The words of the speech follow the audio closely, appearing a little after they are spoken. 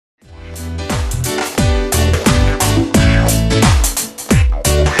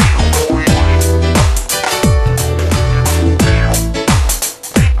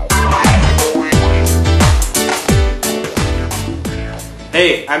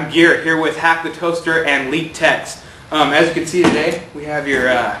I'm Garrett here with Hack the Toaster and Leak Techs. As you can see today, we have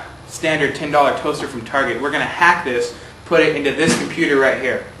your standard $10 toaster from Target. We're going to hack this, put it into this computer right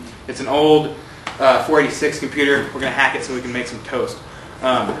here. It's an old 486 computer. We're going to hack it so we can make some toast.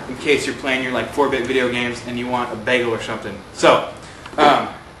 In case you're playing your 4-bit video games and you want a bagel or something. So,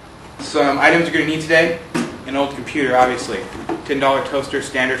 some items you're going to need today. An old computer, obviously. $10 toaster,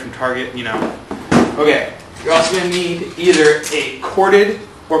 standard from Target, you know. Okay. You're also going to need either a corded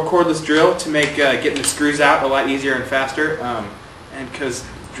or cordless drill to make getting the screws out a lot easier and faster, and because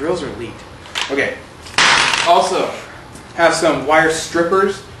drills are leaked. Okay. Also, have some wire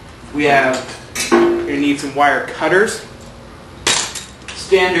strippers. You're going to need some wire cutters.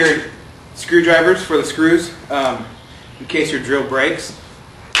 Standard screwdrivers for the screws in case your drill breaks.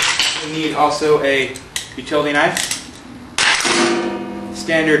 You need also a utility knife.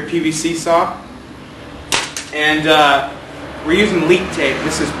 Standard PVC saw. And we're using leak tape.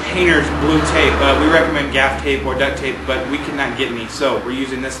 This is painter's blue tape. We recommend gaff tape or duct tape, but we could not get any, so we're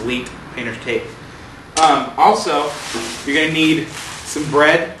using this leaked painter's tape. Also, you're going to need some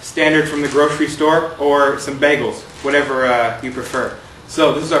bread, standard from the grocery store, or some bagels, whatever you prefer.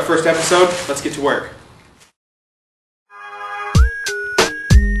 So this is our first episode. Let's get to work.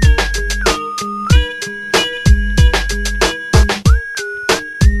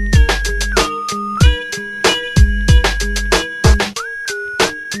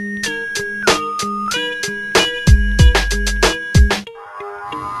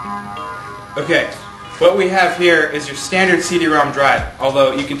 Okay, what we have here is your standard CD-ROM drive,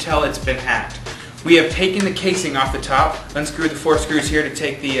 although you can tell it's been hacked. We have taken the casing off the top, unscrewed the 4 screws here to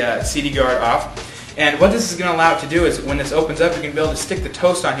take the CD guard off, and what this is going to allow it to do is when this opens up, you're going to be able to stick the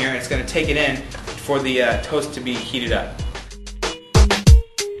toast on here and it's going to take it in for the toast to be heated up.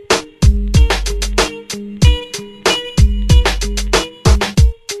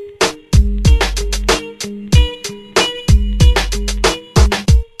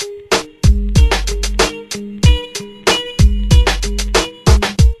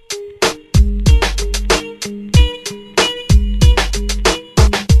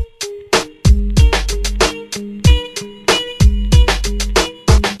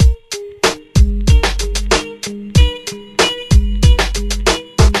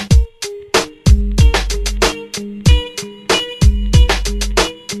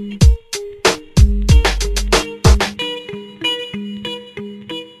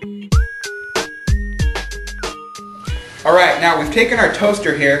 Alright, now we've taken our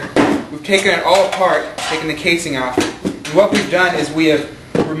toaster here, we've taken it all apart, taken the casing off, and what we've done is we have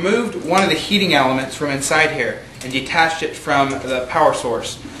removed one of the heating elements from inside here and detached it from the power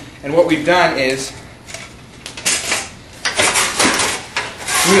source. And what we've done is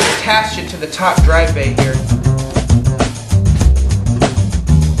we've attached it to the top drive bay here.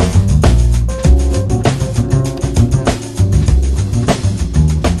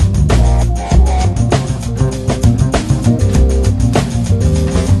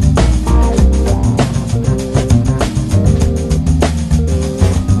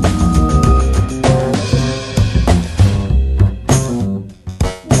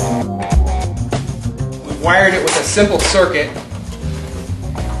 Wired it with a simple circuit,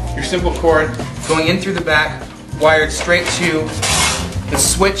 your simple cord going in through the back, wired straight to the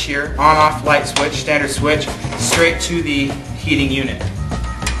switch here, on-off light switch, standard switch, straight to the heating unit.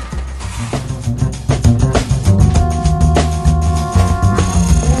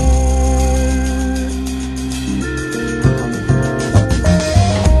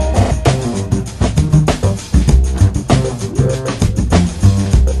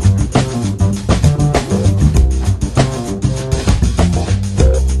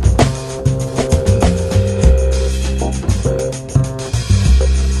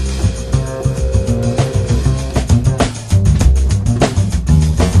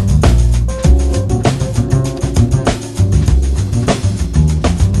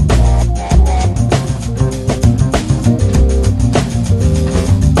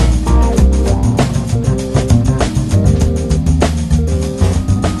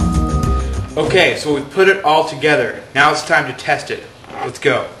 Okay, so we've put it all together. Now it's time to test it. Let's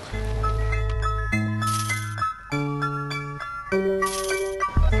go.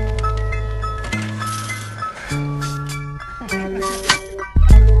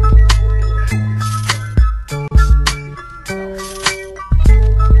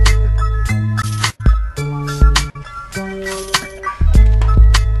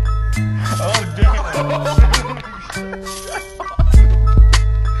 Oh, damn.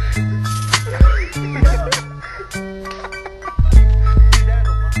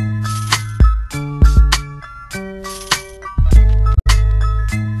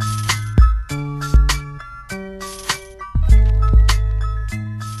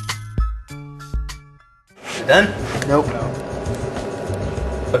 Done? Nope.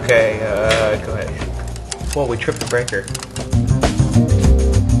 Okay, go ahead. Whoa, we tripped the breaker.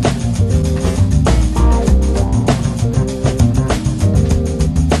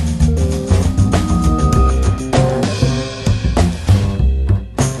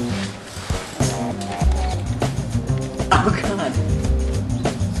 Oh god.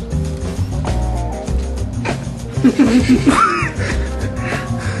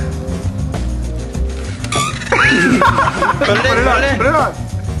 Put it on. Put it on.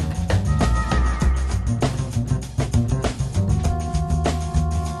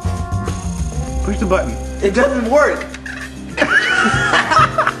 Push the button. It doesn't work.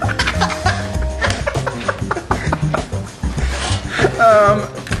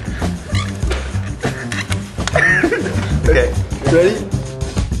 Okay. Ready?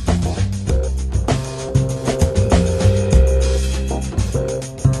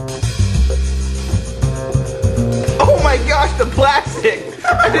 Oh my gosh, the plastic!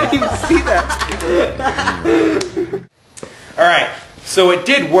 I didn't even see that. Alright, so it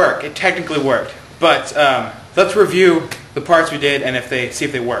did work. It technically worked. But let's review the parts we did and see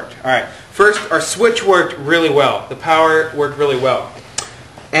if they worked. Alright, first our switch worked really well. The power worked really well.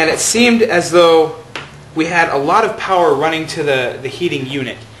 And it seemed as though we had a lot of power running to the heating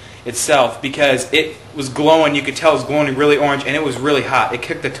unit itself because it was glowing. You could tell it was glowing really orange and it was really hot. It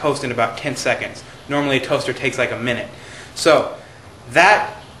cooked the toast in about 10 seconds. Normally a toaster takes like a minute. So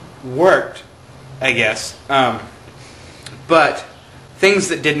that worked, I guess. But things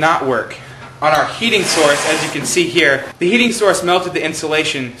that did not work. On our heating source, as you can see here, the heating source melted the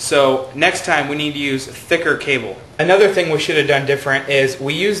insulation, so next time we need to use a thicker cable. Another thing we should have done different is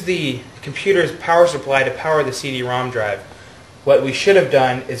we used the computer's power supply to power the CD-ROM drive. What we should have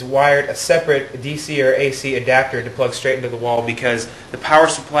done is wired a separate DC or AC adapter to plug straight into the wall because the power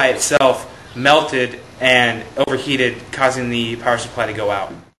supply itself melted and overheated, causing the power supply to go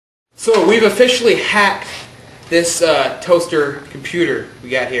out. So we've officially hacked this toaster computer we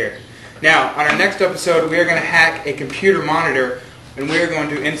got here. Now, on our next episode, we are going to hack a computer monitor, and we are going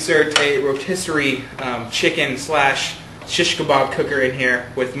to insert a rotisserie chicken / shish kebab cooker in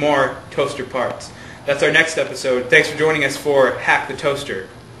here with more toaster parts. That's our next episode. Thanks for joining us for Hack the Toaster.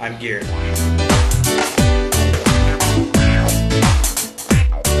 I'm Gear.